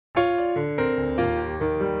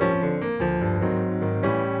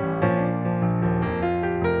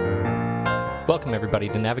Welcome, everybody,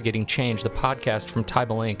 to Navigating Change, the podcast from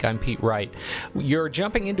Tybal Inc. I'm Pete Wright. You're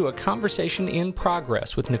jumping into a conversation in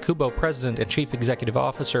progress with NACUBO President and Chief Executive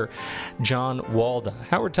Officer John Walda.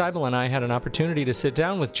 Howard Tybal and I had an opportunity to sit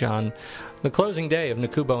down with John the closing day of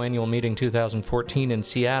NACUBO Annual Meeting 2014 in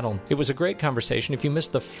Seattle. It was a great conversation. If you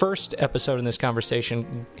missed the first episode in this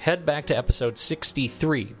conversation, head back to episode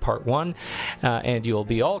 63, part 1, and you'll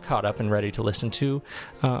be all caught up and ready to listen to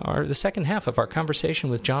the second half of our conversation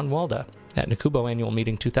with John Walda at NACUBO Annual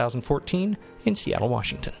Meeting 2014 in Seattle,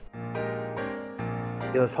 Washington.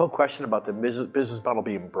 This whole question about the business model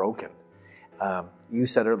being broken, you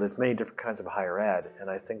said earlier there's many different kinds of higher ed, and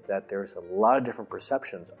I think that there's a lot of different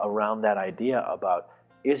perceptions around that idea about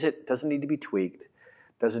does it need to be tweaked,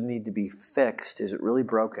 does it need to be fixed, is it really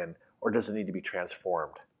broken, or does it need to be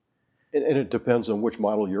transformed? And it depends on which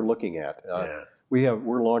model you're looking at.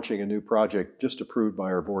 We're launching a new project just approved by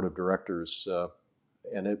our board of directors,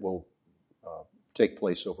 and it will take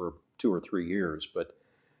place over 2 or 3 years. But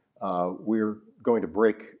we're going to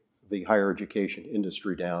break the higher education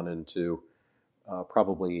industry down into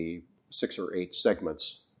probably 6 or 8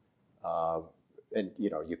 segments, and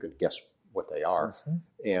you can guess what they are,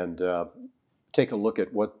 and take a look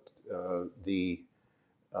at what the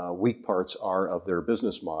weak parts are of their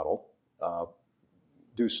business model.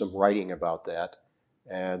 Do some writing about that,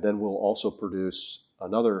 and then we'll also produce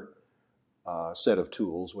another set of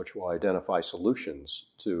tools which will identify solutions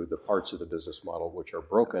to the parts of the business model which are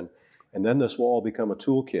broken, and then this will all become a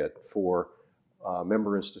toolkit for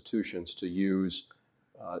member institutions to use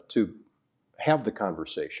to have the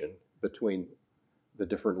conversation between the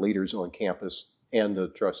different leaders on campus and the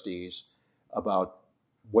trustees about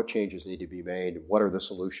what changes need to be made, what are the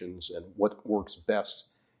solutions, and what works best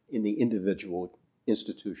in the individual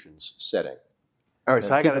institution's setting. All right,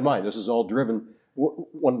 so keep in mind, this is all driven.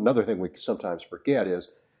 Another thing we sometimes forget is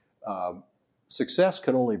success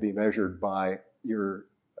can only be measured by your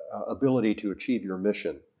ability to achieve your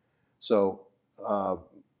mission. So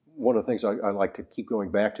one of the things I like to keep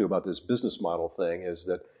going back to about this business model thing is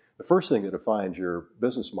that the first thing that defines your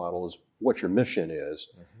business model is what your mission is.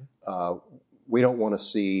 We don't want to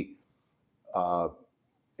see an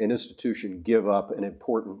institution give up an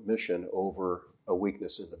important mission over a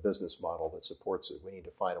weakness in the business model that supports it. We need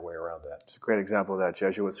to find a way around that. It's a great example of that.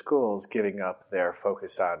 Jesuit schools giving up their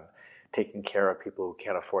focus on taking care of people who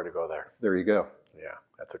can't afford to go there. There you go. Yeah,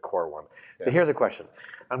 that's a core one. So here's a question.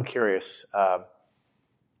 I'm curious.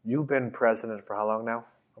 You've been president for how long now?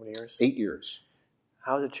 How many years? 8 years.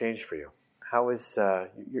 How has it changed for you? How is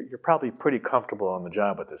you're probably pretty comfortable on the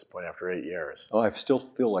job at this point after 8 years. Oh, I still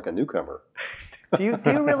feel like a newcomer. Do you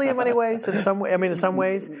really in many ways? In some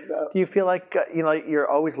ways, do you feel like you're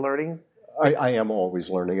always learning? I am always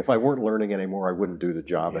learning. If I weren't learning anymore, I wouldn't do the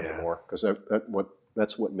job anymore, because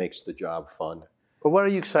that's what makes the job fun. But what are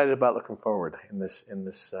you excited about looking forward in this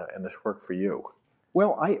work for you?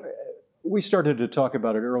 Well, we started to talk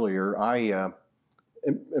about it earlier.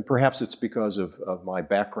 And perhaps it's because of my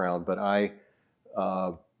background, but I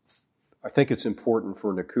think it's important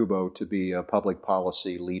for NACUBO to be a public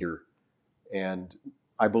policy leader, and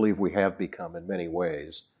I believe we have become in many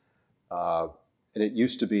ways. And it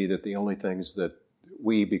used to be that the only things that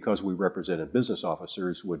we, because we represented business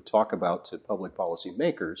officers, would talk about to public policy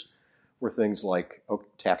makers were things like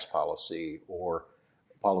tax policy or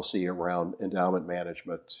policy around endowment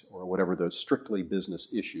management or whatever the strictly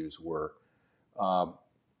business issues were.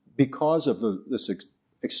 Because of this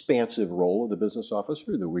expansive role of the business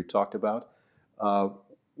officer that we've talked about,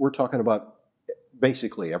 we're talking about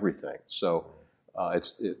basically everything. So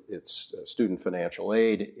it's student financial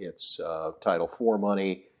aid, it's Title IV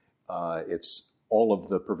money, it's all of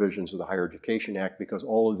the provisions of the Higher Education Act, because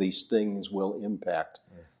all of these things will impact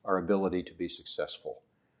our ability to be successful.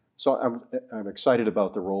 So I'm excited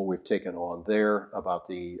about the role we've taken on there, about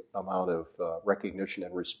the amount of recognition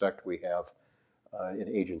and respect we have in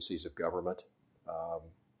agencies of government,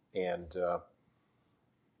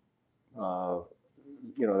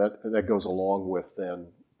 that goes along with then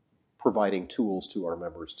providing tools to our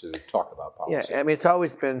members to talk about policy. Yeah, I mean, it's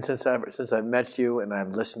always been since I've met you and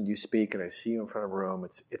I've listened to you speak and I see you in front of a room.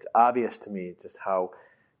 It's obvious to me just how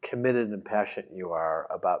committed and passionate you are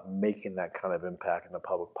about making that kind of impact in the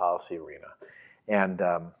public policy arena. And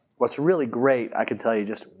what's really great, I can tell you,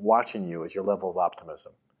 just watching you, is your level of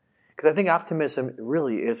optimism. Because I think optimism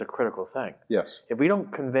really is a critical thing. Yes. If we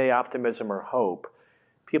don't convey optimism or hope,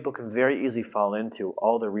 people can very easily fall into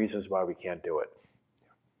all the reasons why we can't do it.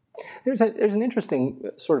 There's an interesting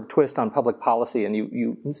sort of twist on public policy, and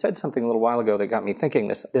you said something a little while ago that got me thinking.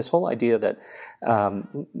 This whole idea that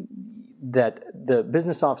that the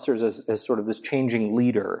business officers as sort of this changing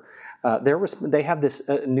leader, they have this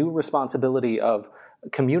new responsibility of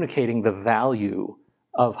communicating the value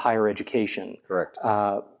of higher education. Correct.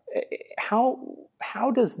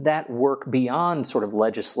 How does that work beyond sort of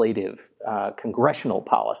legislative, congressional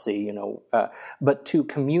policy, but to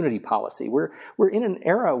community policy? We're in an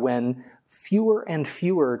era when fewer and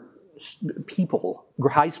fewer people,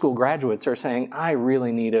 high school graduates, are saying, "I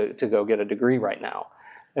really need to go get a degree right now."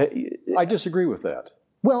 I disagree with that.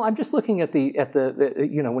 Well, I'm just looking at the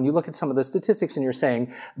when you look at some of the statistics, and you're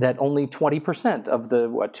saying that only 20% of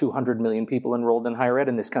the 200 million people enrolled in higher ed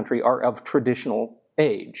in this country are of traditional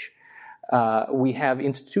age. We have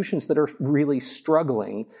institutions that are really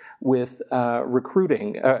struggling with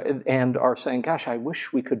recruiting and are saying, gosh, I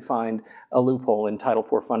wish we could find a loophole in Title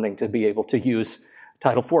IV funding to be able to use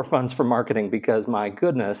Title IV funds for marketing, because my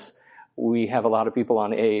goodness, we have a lot of people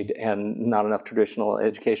on aid and not enough traditional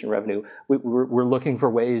education revenue. We're looking for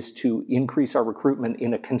ways to increase our recruitment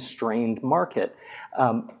in a constrained market.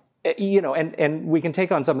 And we can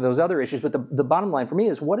take on some of those other issues, but the bottom line for me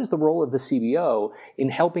is, what is the role of the CBO in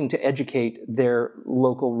helping to educate their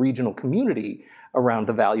local regional community around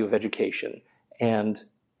the value of education and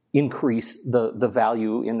increase the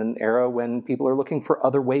value in an era when people are looking for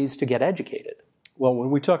other ways to get educated? Well,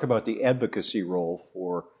 when we talk about the advocacy role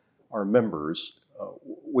for our members,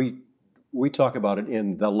 we talk about it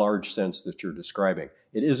in the large sense that you're describing.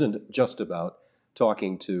 It isn't just about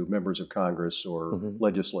talking to members of Congress or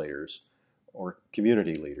legislators or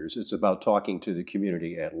community leaders. It's about talking to the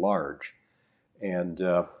community at large, and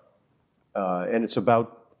it's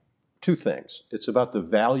about two things. It's about the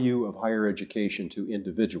value of higher education to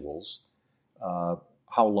individuals,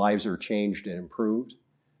 how lives are changed and improved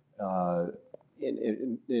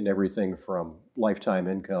in everything from lifetime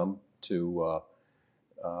income to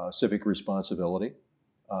civic responsibility,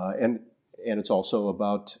 and it's also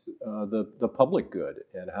about the public good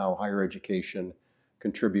and how higher education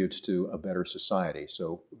contributes to a better society.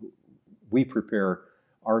 So we prepare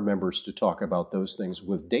our members to talk about those things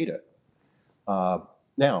with data.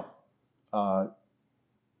 Now, I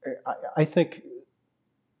think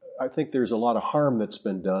there's a lot of harm that's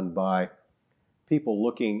been done by people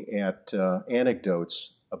looking at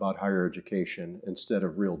anecdotes about higher education instead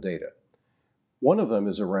of real data. One of them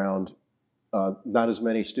is around not as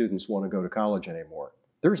many students want to go to college anymore.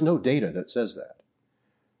 There's no data that says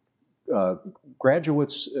that.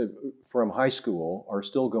 Graduates from high school are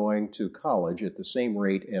still going to college at the same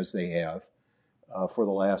rate as they have for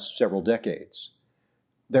the last several decades.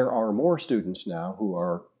 There are more students now who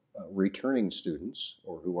are returning students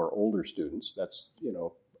or who are older students. That's,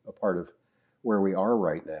 a part of where we are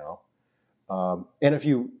right now. And if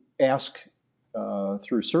you ask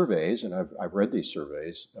through surveys, and I've read these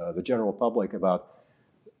surveys, the general public about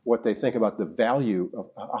what they think about the value of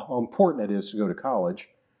how important it is to go to college,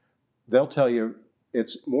 they'll tell you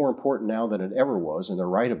it's more important now than it ever was, and they're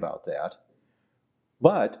right about that.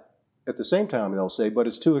 But at the same time, they'll say, but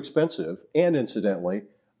it's too expensive, and incidentally,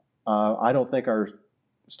 I don't think our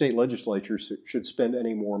state legislatures should spend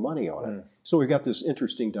any more money on it. So we've got this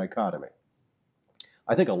interesting dichotomy.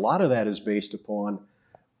 I think a lot of that is based upon,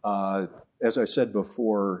 as I said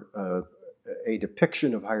before, a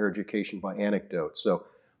depiction of higher education by anecdote. So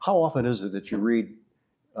how often is it that you read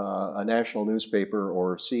a national newspaper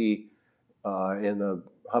or see in the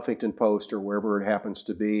Huffington Post or wherever it happens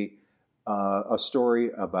to be a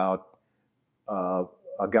story about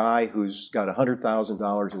a guy who's got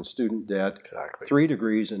 $100,000 in student debt, Exactly. 3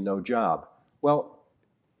 degrees and no job? Well,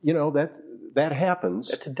 that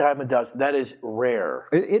happens. It's a dime a dozen. That is rare.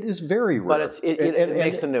 It is very rare. But it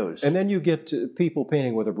makes the news. And then you get people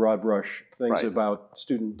painting with a broad brush things Right. about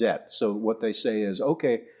student debt. So what they say is,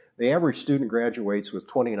 okay, the average student graduates with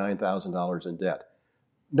 $29,000 in debt.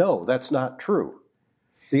 No, that's not true.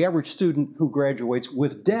 The average student who graduates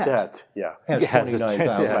with debt has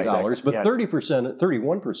 $29,000, but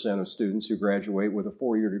 31% of students who graduate with a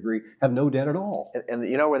 4-year degree have no debt at all. And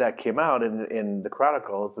you know where that came out in the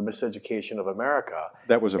Chronicle is the Miseducation of America.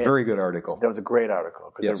 That was a very good article. That was a great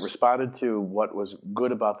article because Yes. it responded to what was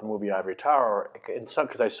good about the movie Ivory Tower.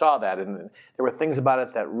 Because I saw that, and there were things about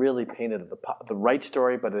it that really painted the right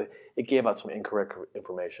story, but it gave out some incorrect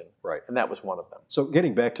information. Right. And that was one of them. So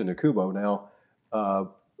getting back to NACUBO now,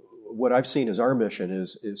 what I've seen as our mission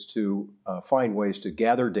is to find ways to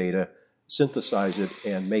gather data, synthesize it,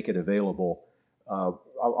 and make it available.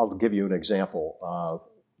 I'll give you an example,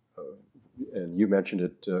 and you mentioned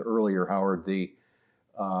it earlier, Howard.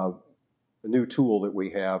 new tool that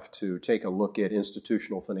we have to take a look at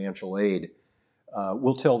institutional financial aid,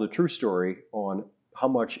 will tell the true story on how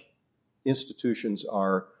much institutions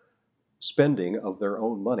are spending of their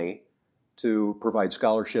own money to provide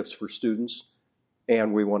scholarships for students.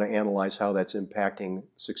 And we want to analyze how that's impacting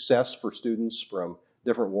success for students from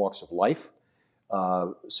different walks of life.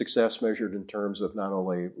 Success measured in terms of not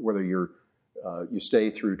only whether you stay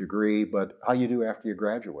through degree, but how you do after you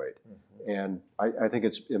graduate. Mm-hmm. And I think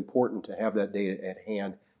it's important to have that data at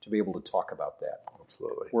hand to be able to talk about that.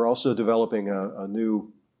 Absolutely. We're also developing a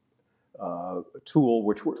new tool,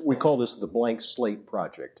 which we call this the Blank Slate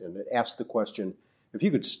Project. And it asks the question, if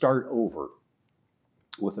you could start over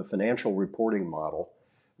with a financial reporting model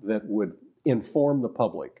that would inform the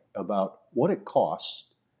public about what it costs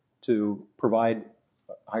to provide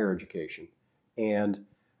higher education and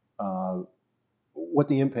what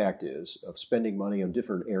the impact is of spending money on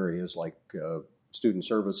different areas like student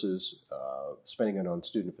services, spending it on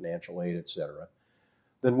student financial aid, et cetera,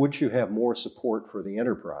 then would you have more support for the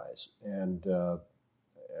enterprise? And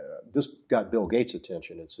this got Bill Gates'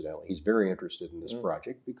 attention, incidentally. He's very interested in this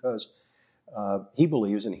project because he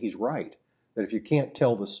believes, and he's right, that if you can't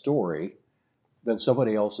tell the story, then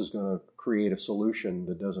somebody else is going to create a solution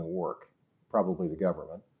that doesn't work, probably the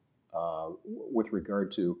government, with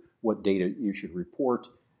regard to what data you should report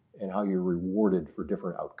and how you're rewarded for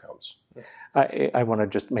different outcomes. I want to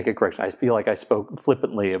just make a correction. I feel like I spoke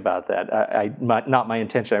flippantly about that. Not my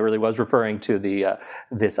intention. I really was referring to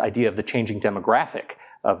this idea of the changing demographic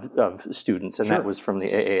of students, and Sure. That was from the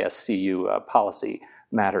AASCU Policy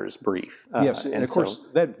Matters brief. Yes, and of course,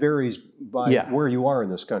 that varies by where you are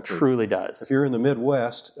in this country. Truly does. If you're in the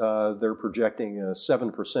Midwest, they're projecting a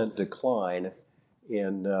 7% decline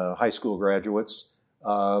in high school graduates.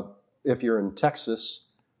 If you're in Texas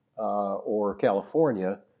or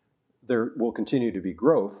California, there will continue to be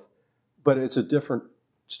growth, but it's a different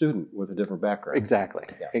student with a different background. Exactly,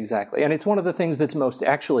 exactly. And it's one of the things that's most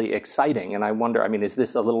actually exciting. And I wonder, is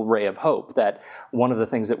this a little ray of hope that one of the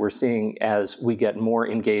things that we're seeing as we get more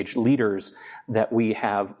engaged leaders, that we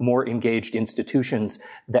have more engaged institutions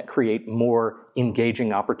that create more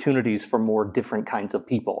engaging opportunities for more different kinds of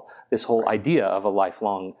people? This whole idea of a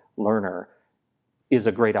lifelong learner is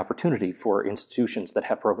a great opportunity for institutions that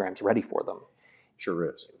have programs ready for them. Sure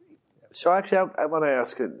is. So actually, I want to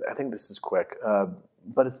ask, I think this is quick,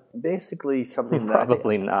 but it's basically something that...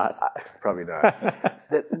 Probably not. Probably not.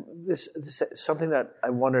 This something that I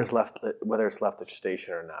wonder is whether it's left at the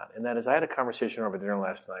station or not. And that is, I had a conversation over dinner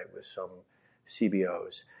last night with some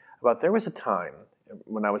CBOs about there was a time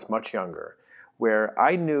when I was much younger where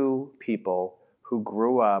I knew people who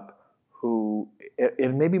grew up who,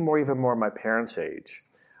 and maybe even more my parents' age,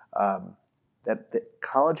 that the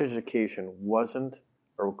college education wasn't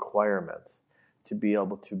a requirement to be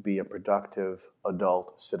able to be a productive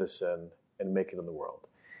adult citizen and make it in the world.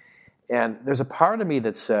 And there's a part of me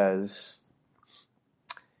that says,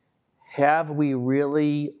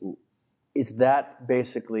 is that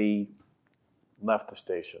basically left the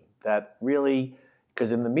station? That really,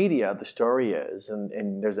 because in the media, the story is,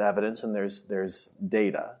 and there's evidence and there's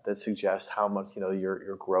data that suggests how much,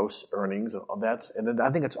 your gross earnings and all that, and I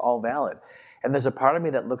think it's all valid. And there's a part of me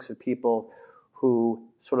that looks at people who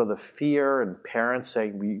sort of the fear and parents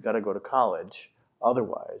saying, well, you got to go to college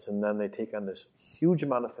otherwise. And then they take on this huge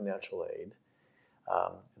amount of financial aid.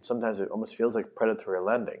 And sometimes it almost feels like predatory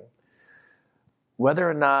lending. Whether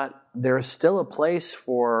or not there's still a place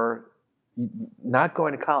for not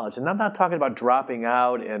going to college. And I'm not talking about dropping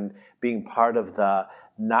out and being part of the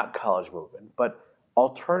not college movement, but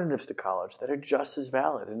alternatives to college that are just as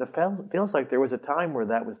valid. And it feels like there was a time where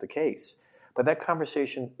that was the case. But that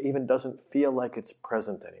conversation even doesn't feel like it's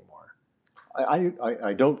present anymore.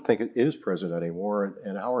 I don't think it is present anymore.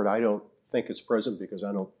 And Howard, I don't think it's present because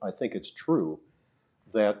I think it's true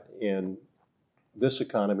that in this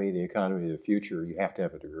economy, the economy of the future, you have to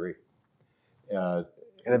have a degree. And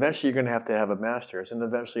eventually you're going to have a master's. And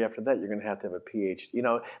eventually after that, you're going to have a PhD.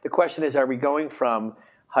 The question is, are we going from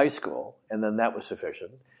high school, and then that was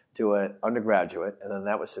sufficient, to an undergraduate, and then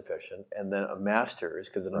that was sufficient, and then a master's,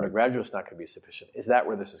 because an undergraduate is not going to be sufficient? Is that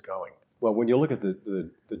where this is going? Well, when you look at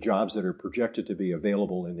the jobs that are projected to be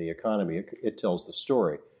available in the economy, it tells the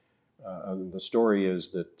story. The story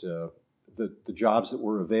is that the jobs that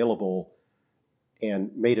were available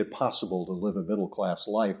and made it possible to live a middle-class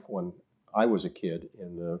life when I was a kid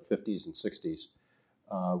in the 50s and 60s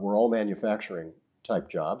were all manufacturing-type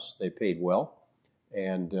jobs. They paid well,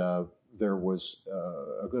 and there was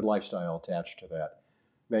a good lifestyle attached to that.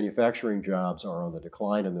 Manufacturing jobs are on the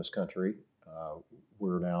decline in this country.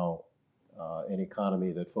 We're now an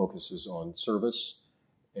economy that focuses on service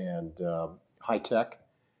and high tech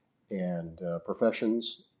and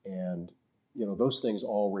professions, and those things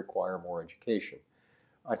all require more education.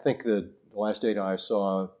 I think that the last data I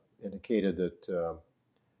saw indicated that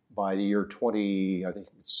by the year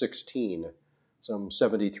 2016, some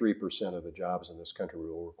 73% of the jobs in this country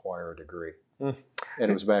will require a degree. And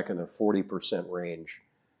it was back in the 40% range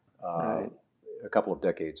a couple of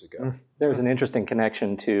decades ago. There's an interesting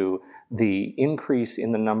connection to the increase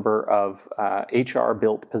in the number of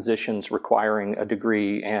HR-built positions requiring a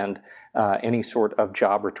degree and any sort of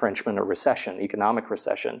job retrenchment or recession, economic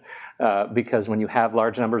recession, because when you have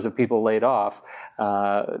large numbers of people laid off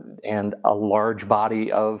and a large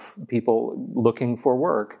body of people looking for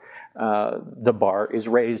work, the bar is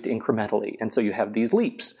raised incrementally, and so you have these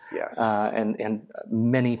leaps. Yes. And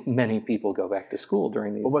many people go back to school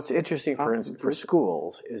during these. Well, what's interesting for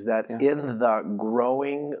schools is that in the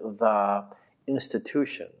growing the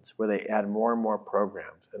institutions where they add more and more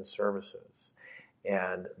programs and services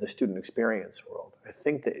and the student experience world, I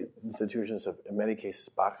think the institutions have, in many cases,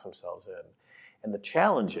 boxed themselves in. And the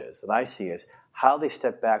challenges that I see is how they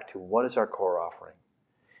step back to what is our core offering.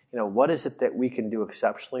 What is it that we can do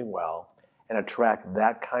exceptionally well and attract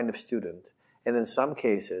that kind of student? And in some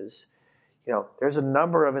cases, there's a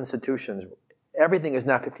number of institutions. Everything is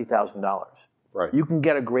not $50,000. Right. You can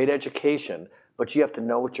get a great education, but you have to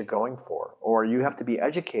know what you're going for, or you have to be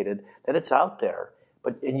educated that it's out there.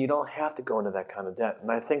 And you don't have to go into that kind of debt.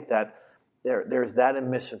 And I think that there's that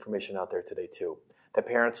misinformation out there today too. That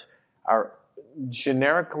parents are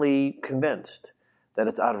generically convinced that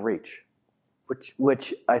it's out of reach.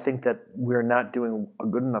 Which I think that we're not doing a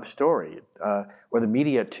good enough story, or the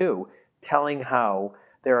media too, telling how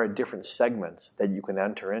there are different segments that you can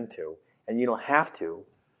enter into, and you don't have to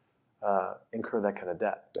incur that kind of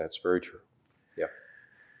debt. That's very true. Yeah.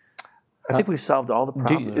 I think we solved all the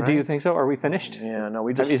problems. Do you think so? Are we finished? Yeah, no,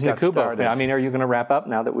 we just Is got NACUBO? started. I mean, are you going to wrap up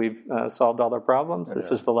now that we've solved all our problems?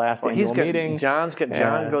 This is the last annual meeting. John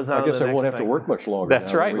goes on. I guess to the I won't next have to thing. work much longer.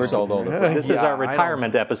 That's now right. That we've solved all the problems. This is our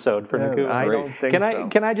retirement episode for NACUBO. I don't think so.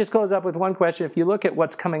 Can I just close up with one question? If you look at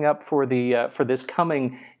what's coming up for this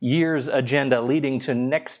coming year's agenda leading to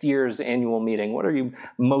next year's annual meeting, what are you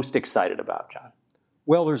most excited about, John?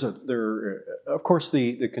 Well, of course,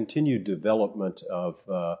 the continued development of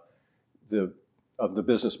the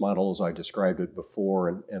business model as I described it before,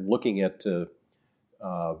 and looking at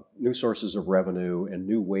new sources of revenue and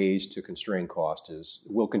new ways to constrain cost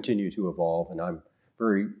will continue to evolve, and I'm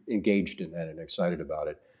very engaged in that and excited about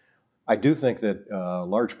it. I do think that a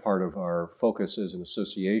large part of our focus as an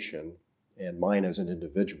association and mine as an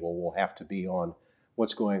individual will have to be on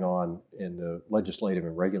what's going on in the legislative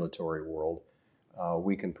and regulatory world.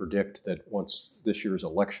 We can predict that once this year's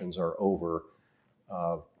elections are over,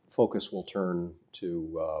 focus will turn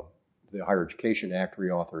to the Higher Education Act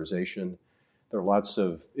reauthorization. There are lots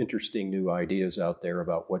of interesting new ideas out there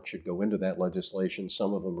about what should go into that legislation,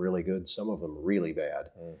 some of them really good, some of them really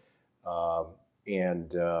bad.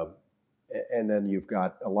 And then you've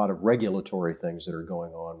got a lot of regulatory things that are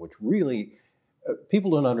going on, which really,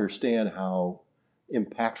 people don't understand how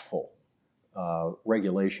impactful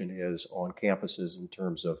regulation is on campuses in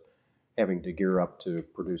terms of having to gear up to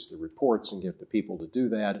produce the reports and get the people to do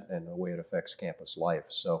that, and the way it affects campus life.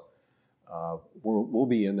 So we'll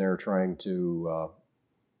be in there trying to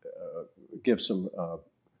give some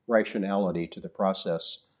rationality to the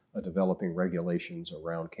process of developing regulations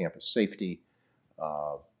around campus safety,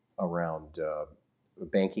 around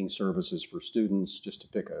banking services for students, just to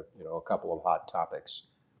pick a couple of hot topics.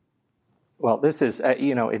 Well, this is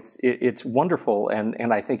it's wonderful,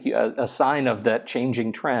 and I think a sign of that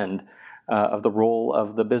changing trend of the role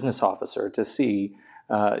of the business officer to see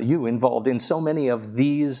you involved in so many of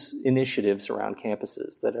these initiatives around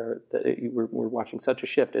campuses we're watching such a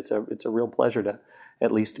shift. It's a real pleasure to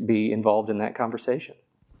at least be involved in that conversation.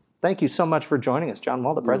 Thank you so much for joining us, John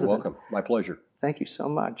Walda, President. You're welcome. My pleasure. Thank you so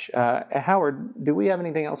much. Howard, do we have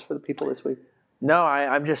anything else for the people this week? No,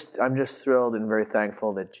 I'm just thrilled and very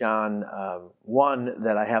thankful that John,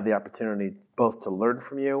 that I have the opportunity both to learn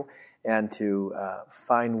from you and to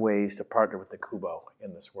find ways to partner with NACUBO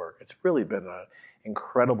in this work. It's really been an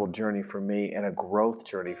incredible journey for me and a growth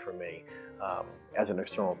journey for me as an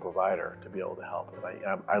external provider to be able to help. And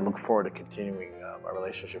I look forward to continuing our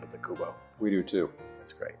relationship with NACUBO. We do too.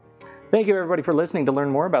 That's great. Thank you, everybody, for listening. To learn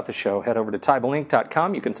more about the show, head over to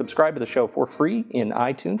TibleInc.com. You can subscribe to the show for free in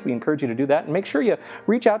iTunes. We encourage you to do that. And make sure you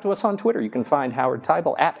reach out to us on Twitter. You can find Howard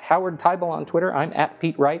Tibble at Howard Tibble on Twitter. I'm at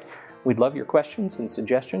Pete Wright. We'd love your questions and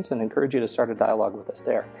suggestions and encourage you to start a dialogue with us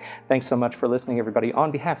there. Thanks so much for listening, everybody.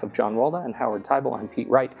 On behalf of John Walda and Howard Tibble, I'm Pete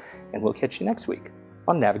Wright, and we'll catch you next week.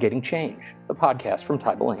 on Navigating Change, the podcast from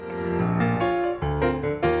Tybal Inc.